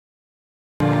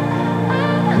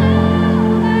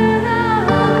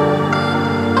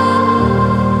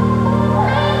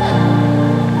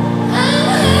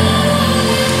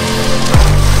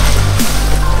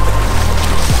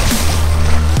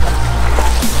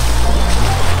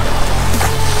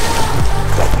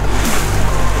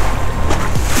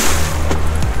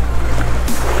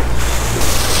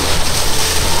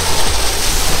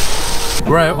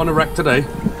We're out on a wreck today.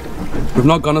 We've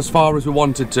not gone as far as we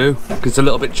wanted to because it's a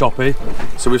little bit choppy,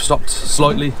 so we've stopped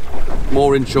slightly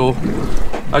more inshore.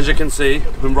 As you can see,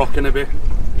 we've been rocking a bit.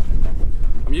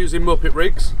 I'm using Muppet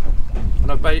rigs and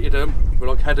I've baited them with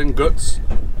like head and guts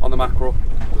on the mackerel.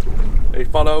 It's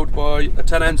followed by a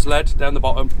 10-ounce lead down the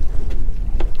bottom,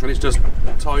 and it's just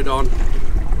tied on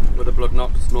with a blood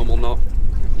knot, it's a normal knot.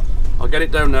 I'll get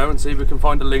it down now and see if we can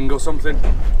find a ling or something.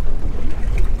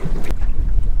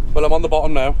 Well, I'm on the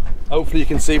bottom now. Hopefully you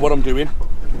can see what I'm doing.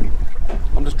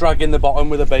 I'm just dragging the bottom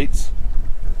with the baits.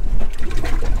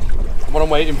 And what I'm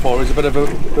waiting for is a bit of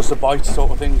just a bite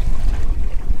sort of thing.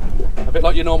 A bit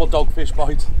like your normal dogfish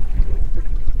bite,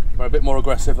 but a bit more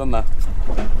aggressive than that.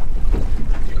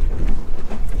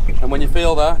 And when you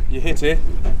feel that, you hit it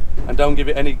and don't give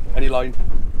it any line.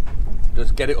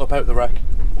 Just get it up out the wreck.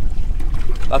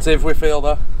 That's if we feel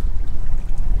that.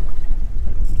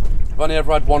 I've only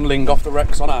ever had one ling off the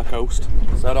wrecks on our coast,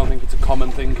 so I don't think it's a common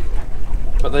thing,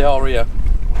 but they are here.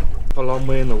 A long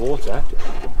way in the water.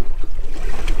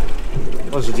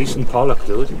 That was a decent pollock,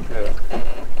 dude. Yeah.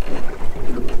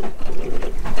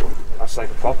 That's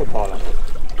like a proper pollock.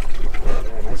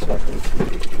 Yeah, nice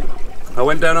one. I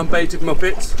went down on baited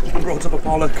muppets and brought up a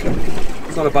pollock.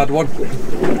 It's not a bad one.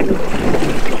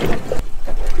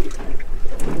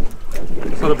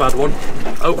 It's not a bad one.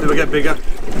 Hopefully we get bigger.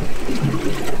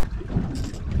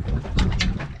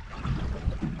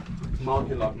 Mark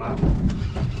it like that.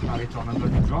 Carry it on and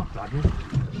let it drop, that is.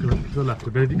 To the left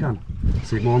a bit if you can.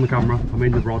 See more on the camera. I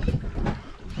mean the rod.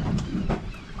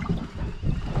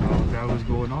 Oh, that was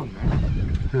going on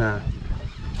there. Yeah.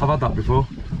 I've had that before.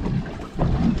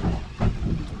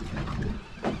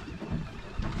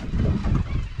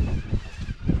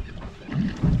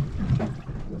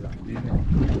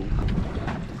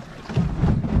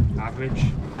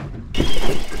 Average.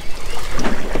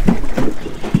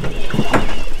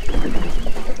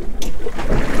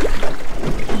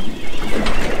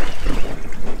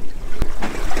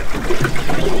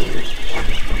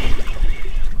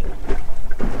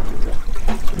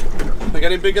 They're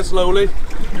getting bigger slowly.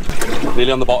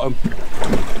 Nearly on the bottom.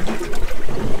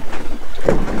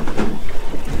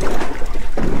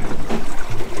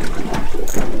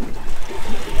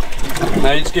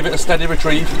 Now you just give it a steady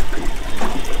retrieve,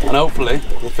 and hopefully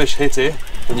the fish hit it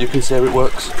and you can see how it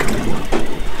works.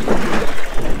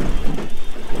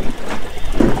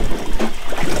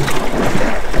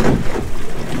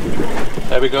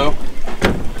 There we go.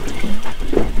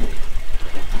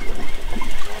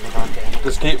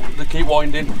 Just keep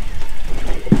winding.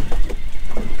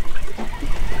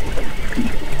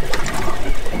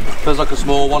 Feels like a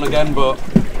small one again, but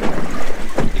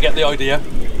you get the idea.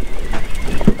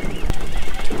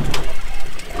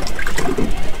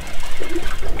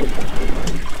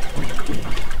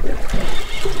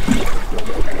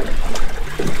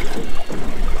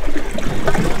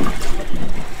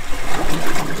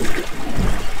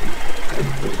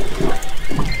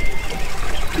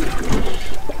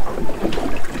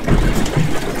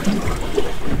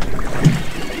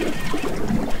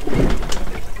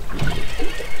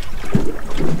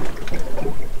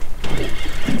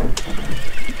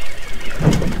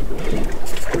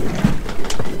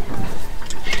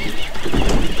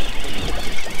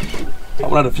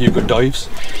 I had a few good dives.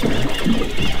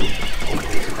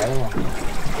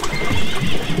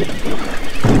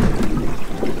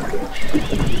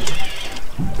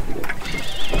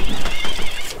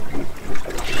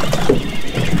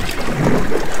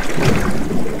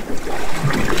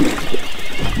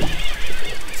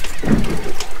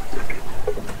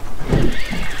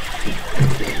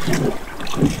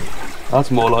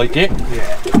 That's more like it.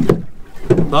 Yeah.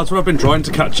 That's what I've been trying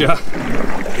to catch you.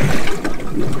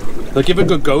 They give a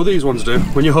good go, these ones do.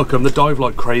 When you hook them, they dive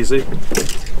like crazy.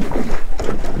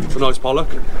 It's a nice pollock.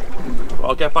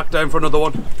 I'll get back down for another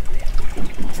one.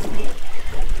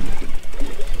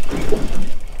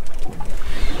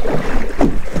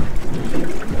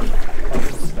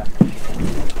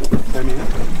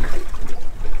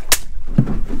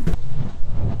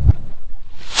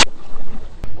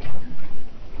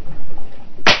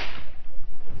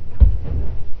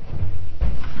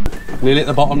 Nearly at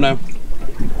the bottom now.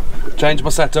 Change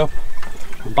my setup.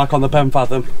 I'm back on the Pen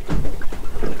Fathom.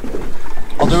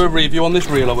 I'll do a review on this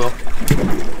reel, I will.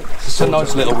 It's a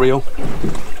nice little reel.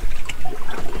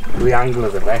 The angle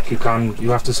of the wreck, you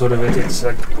have to sort of hit it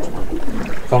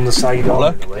like from the side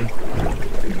all the way.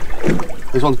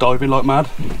 This one's diving like mad.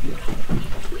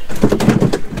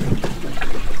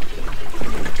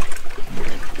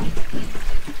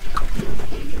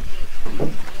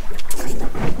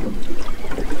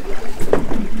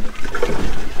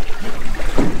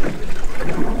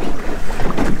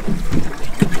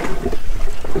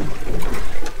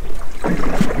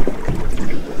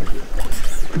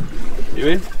 You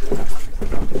in?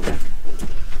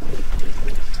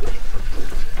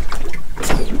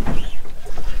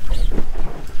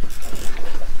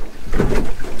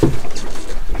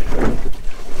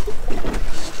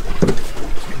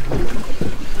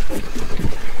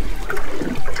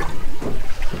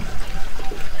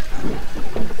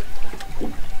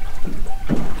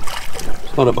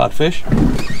 It's not a bad fish.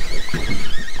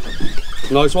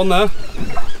 Nice one there.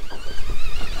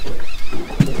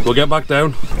 We'll get back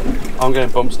down. I'm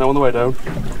getting bumps now on the way down.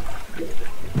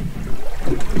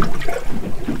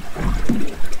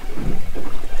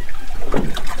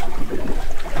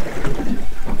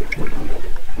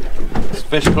 This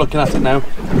fish looking at it now.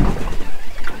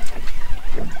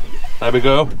 There we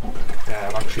go. Yeah,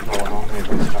 I'm actually going on here.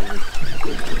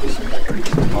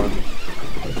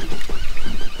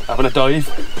 Having a dive.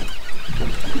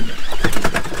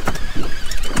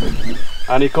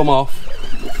 And he come off.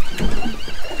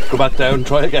 Go back down,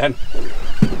 try again.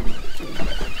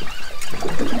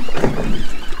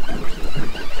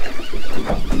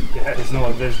 Yeah,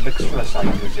 there's mixed for a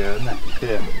sandwich here, isn't there?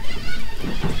 Yeah.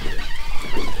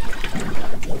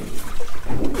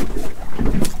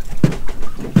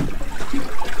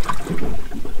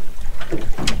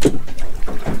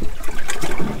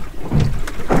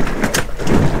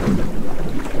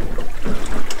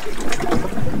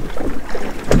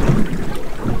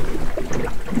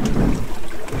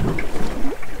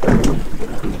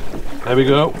 There we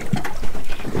go.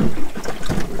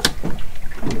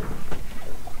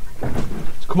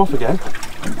 It's come off again.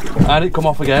 And it come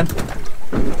off again.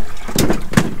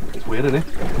 It's weird, isn't it?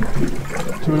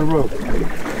 2 in a row.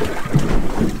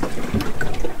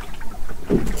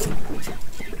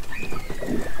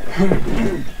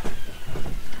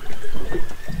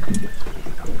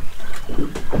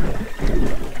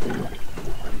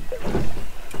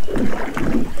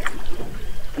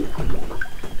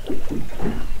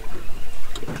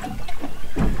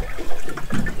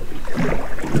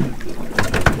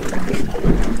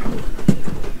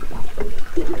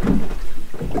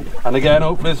 And again,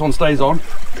 hopefully this one stays on.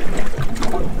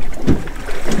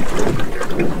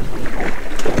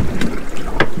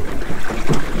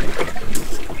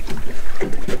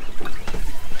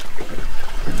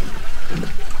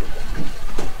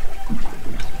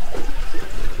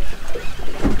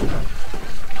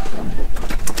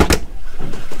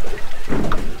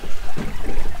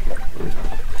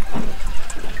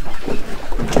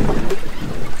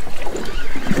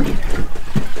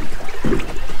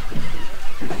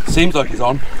 Seems like he's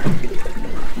on.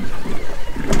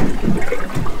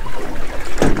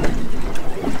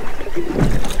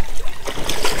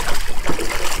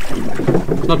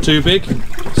 It's not too big,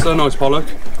 still a nice pollock.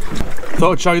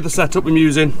 Thought I'd show you the setup I'm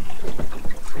using.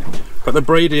 Got the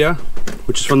braid here,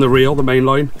 which is from the reel, the main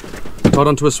line, tied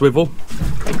onto a swivel.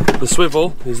 The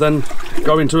swivel is then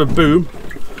going to a boom.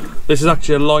 This is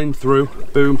actually a line through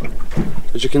boom.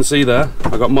 As you can see there,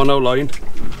 I got mono line,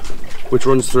 which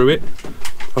runs through it.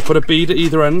 I've put a bead at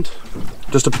either end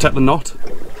just to protect the knot,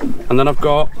 and then I've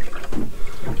got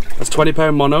that's 20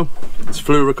 pound mono. It's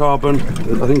fluorocarbon.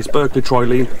 I think it's Berkeley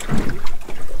trilene,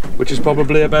 which is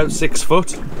probably about 6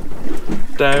 foot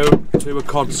down to a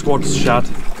cod squad shad.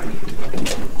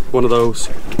 One of those.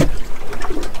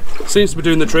 Seems to be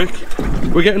doing the trick.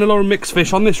 We're getting a lot of mixed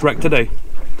fish on this wreck today.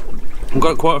 We've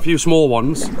got quite a few small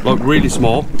ones, like really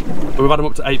small, but we've had them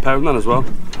up to 8 pound then as well.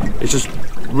 It's just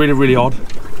really, really odd.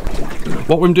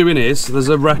 What we're doing is, there's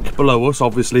a wreck below us,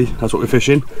 obviously, that's what we're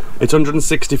fishing. It's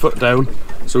 160 foot down,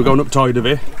 so we're going up tide of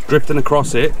it, drifting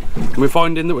across it, and we're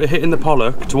finding that we're hitting the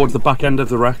pollock towards the back end of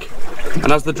the wreck.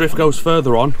 And as the drift goes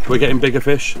further on, we're getting bigger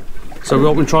fish. So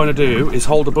what we're trying to do is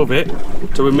hold above it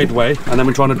to we're midway, and then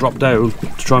we're trying to drop down to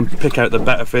try and pick out the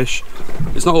better fish.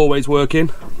 It's not always working,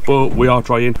 but we are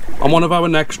trying. On one of our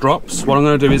next drops, what I'm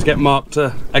going to do is get Mark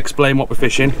to explain what we're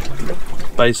fishing.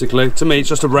 Basically, to me it's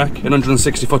just a wreck in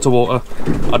 160 foot of water.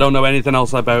 I don't know anything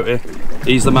else about it.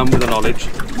 He's the man with the knowledge.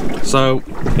 So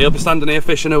he'll be standing here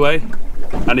fishing away,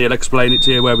 and he'll explain it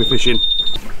to you where we're fishing.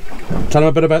 Tell him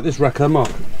a bit about this wreck then, Mark,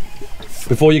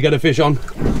 before you get a fish on.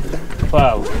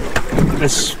 Well,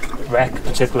 this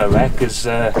particular wreck is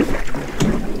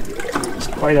it's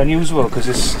quite unusual because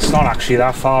it's not actually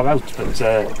that far out, but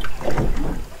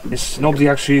it's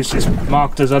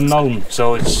marked as unknown,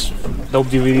 so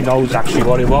nobody really knows actually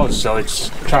what it was. So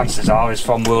chances are it's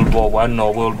from World War I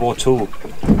or World War II,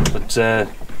 but there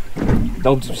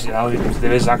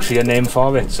is actually a name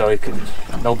for it, so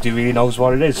nobody really knows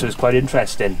what it is. So it's quite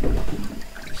interesting.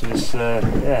 So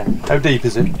yeah. How deep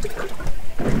is it?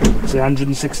 It's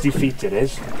 160 feet. It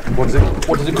is. What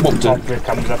does it come up to? It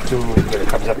comes up to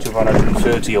about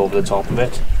 130 over the top of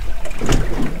it.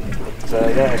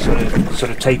 yeah, it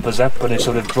sort of tapers up and it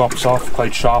sort of drops off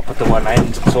quite sharp at the one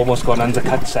end. It's almost got an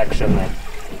undercut section there,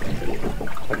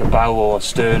 like a bow or a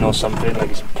stern or something,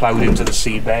 like it's ploughed into the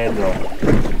seabed. Or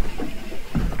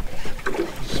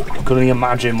couldn't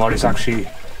imagine what it actually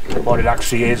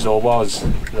is or was.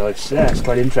 So it's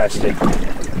quite interesting.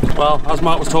 Well, as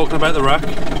Mark was talking about the wreck,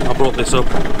 I brought this up.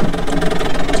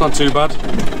 It's not too bad.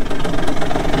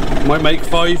 Might make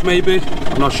 5 maybe.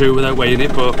 I'm not sure without weighing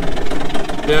it, but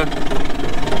yeah.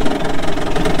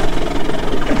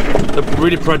 They're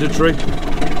really predatory.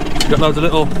 Got loads of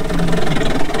little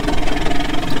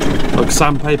like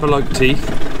sandpaper like teeth,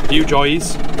 huge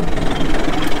eyes.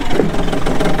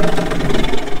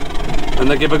 And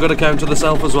they give a good account of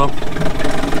themselves as well.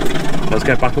 Let's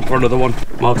get back up for another one.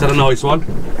 Mark's had a nice one.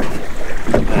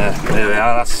 There we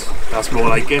are, that's more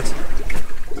like it.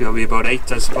 It's gonna be about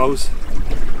 8 I suppose.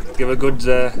 Give a good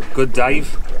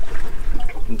dive.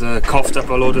 And coughed up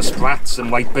a load of sprats and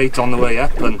whitebait on the way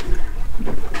up, and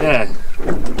yeah,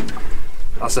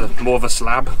 that's more of a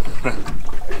slab.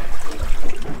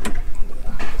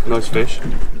 Nice fish,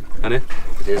 isn't it?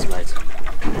 It is, mate.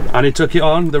 And he took it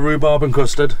on, the rhubarb and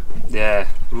custard. Yeah,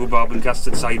 rhubarb and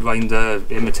custard sidewinder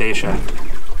imitation,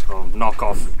 or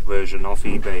knockoff version off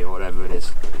eBay or whatever it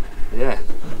is. Yeah,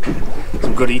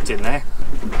 some good eating there.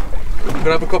 We're going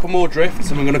to have a couple more drifts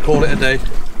and we're going to call it a day.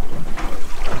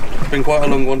 It's been quite a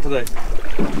long one today.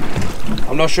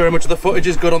 I'm not sure how much of the footage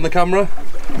is good on the camera,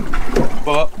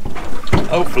 but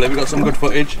hopefully we got some good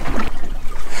footage.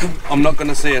 I'm not going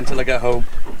to see it until I get home.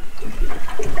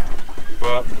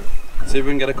 But see if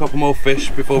we can get a couple more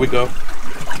fish before we go.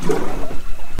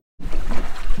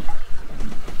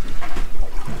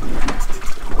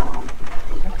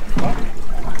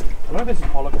 Hello, this is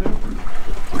Pollock too.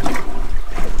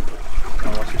 Oh,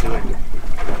 what's he doing?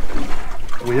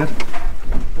 Weird.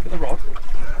 Look at the rod.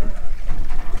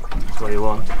 That's what you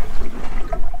want. Yeah,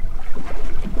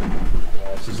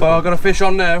 well, I've got a fish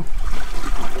on now.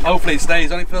 Hopefully it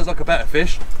stays on, it feels like a better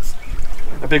fish.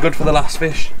 It'd be good for the last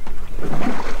fish.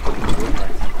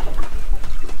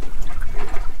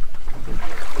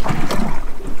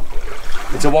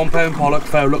 It's a £1 pollock,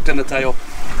 foul looked in the tail. Is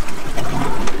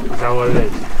that what it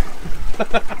is?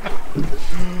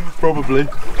 Probably.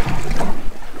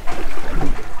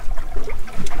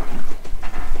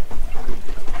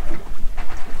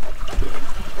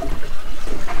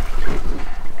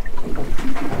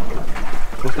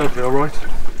 That's hopefully alright.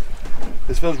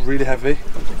 This feels really heavy.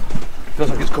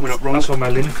 Feels like it's coming up wrong. That's what my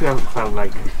Ling felt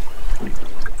like.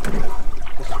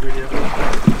 This is really heavy.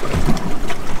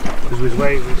 Because his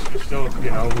weight was still,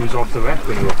 you know, he was off the wreck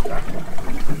when he looked at.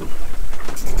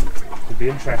 It'd be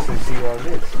interesting to see what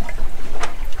it is.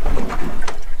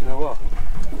 You know what?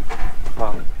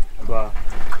 Wow. Well,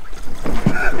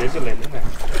 it is a Ling, isn't it?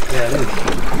 Yeah, it is.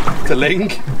 It's a Ling.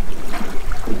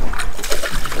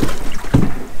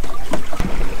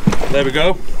 There we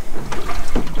go.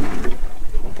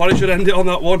 Probably should end it on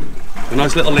that one. A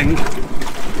nice little Ling.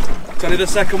 It's only the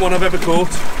second one I've ever caught.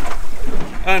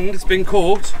 And it's been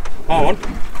caught on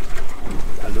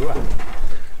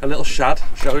a little shad.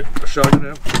 I'll show you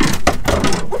now.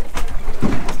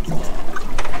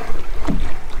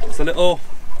 It's a little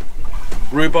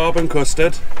rhubarb and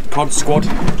custard cod squad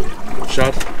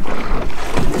shad.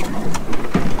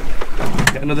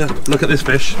 Get another look at this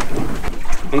fish.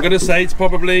 I'm going to say it's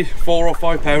probably £4 or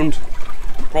 £5,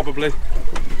 probably.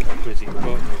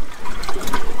 But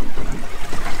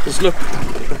just look,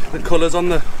 the colours on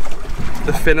the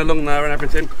fin along there and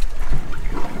everything.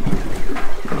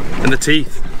 And the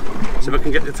teeth. So if I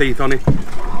can get the teeth on it.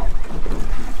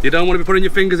 You don't want to be putting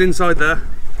your fingers inside there.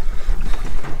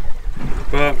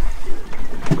 But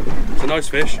it's a nice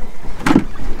fish.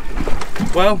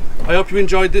 Well, I hope you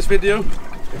enjoyed this video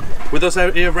with us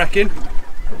out here wrecking.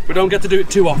 We don't get to do it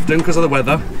too often because of the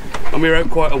weather, and we're out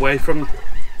quite away from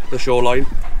the shoreline.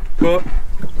 But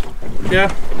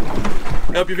yeah,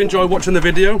 I hope you've enjoyed watching the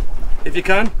video. If you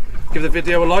can, give the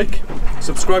video a like,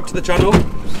 subscribe to the channel,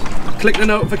 click the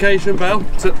notification bell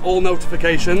to all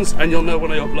notifications, and you'll know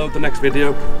when I upload the next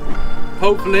video.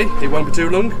 Hopefully it won't be too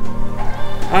long,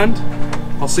 and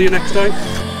I'll see you next time.